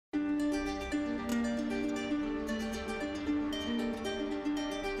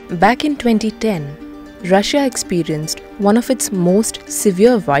Back in 2010, Russia experienced one of its most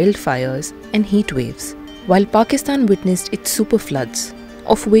severe wildfires and heat waves, while Pakistan witnessed its superfloods,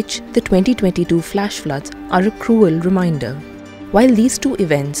 of which the 2022 flash floods are a cruel reminder. While these two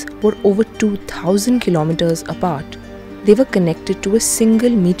events were over 2,000 kilometers apart, they were connected to a single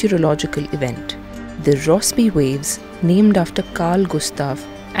meteorological event, the Rossby Waves, named after Carl Gustaf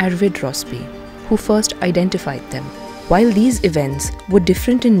Arvid Rossby, who first identified them. While these events were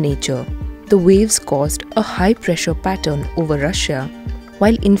different in nature, the waves caused a high-pressure pattern over Russia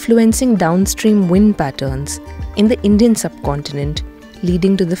while influencing downstream wind patterns in the Indian subcontinent,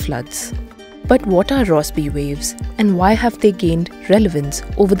 leading to the floods. But what are Rossby waves and why have they gained relevance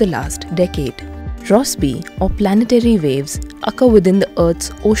over the last decade? Rossby or planetary waves occur within the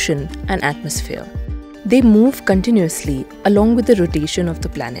Earth's ocean and atmosphere. They move continuously along with the rotation of the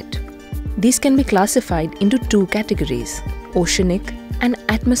planet. These can be classified into two categories, oceanic and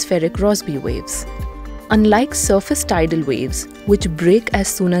atmospheric Rossby waves. Unlike surface tidal waves, which break as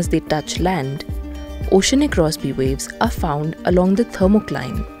soon as they touch land, oceanic Rossby waves are found along the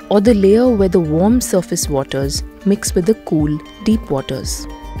thermocline, or the layer where the warm surface waters mix with the cool, deep waters.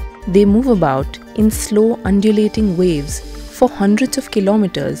 They move about in slow undulating waves for hundreds of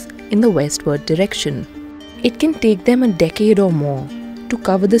kilometers in the westward direction. It can take them a decade or more to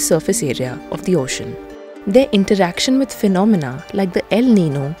cover the surface area of the ocean. Their interaction with phenomena like the El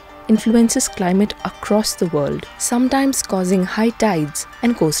Nino influences climate across the world, sometimes causing high tides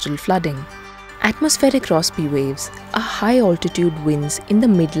and coastal flooding. Atmospheric Rossby waves are high-altitude winds in the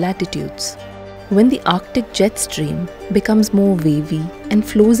mid-latitudes. When the Arctic jet stream becomes more wavy and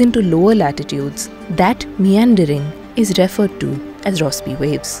flows into lower latitudes, that meandering is referred to as Rossby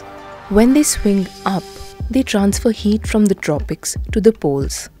waves. When they swing up, they transfer heat from the tropics to the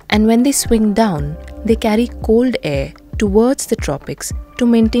poles, and when they swing down, they carry cold air towards the tropics to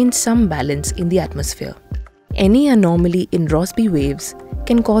maintain some balance in the atmosphere. Any anomaly in Rossby waves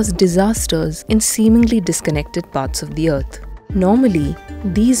can cause disasters in seemingly disconnected parts of the Earth. Normally,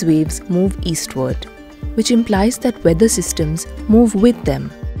 these waves move eastward, which implies that weather systems move with them.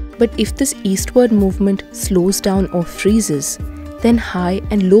 But if this eastward movement slows down or freezes, then high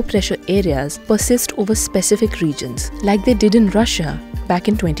and low pressure areas persist over specific regions, like they did in Russia back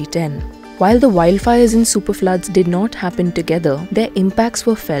in 2010. While the wildfires and superfloods did not happen together, their impacts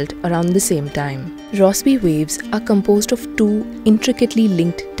were felt around the same time. Rossby waves are composed of two intricately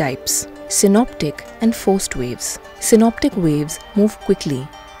linked types, synoptic and forced waves. Synoptic waves move quickly,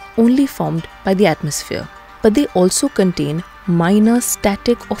 only formed by the atmosphere, but they also contain minor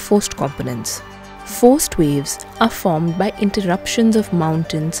static or forced components. Forced waves are formed by interruptions of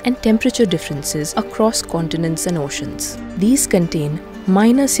mountains and temperature differences across continents and oceans. These contain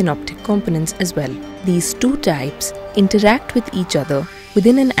minor synoptic components as well. These two types interact with each other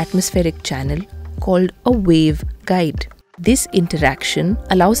within an atmospheric channel called a wave guide. This interaction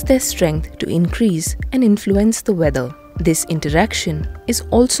allows their strength to increase and influence the weather. This interaction is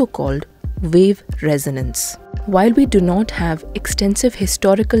also called wave resonance. While we do not have extensive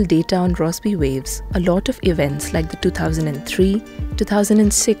historical data on Rossby waves, a lot of events like the 2003,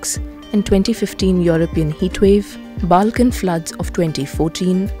 2006 and 2015 European heatwave, Balkan floods of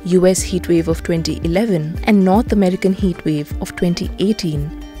 2014, US heatwave of 2011 and North American heatwave of 2018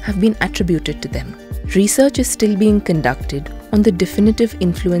 have been attributed to them. Research is still being conducted on the definitive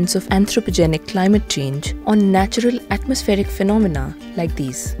influence of anthropogenic climate change on natural atmospheric phenomena like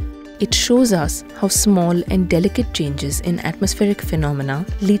these. It shows us how small and delicate changes in atmospheric phenomena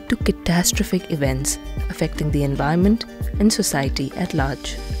lead to catastrophic events affecting the environment and society at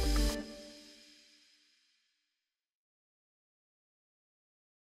large.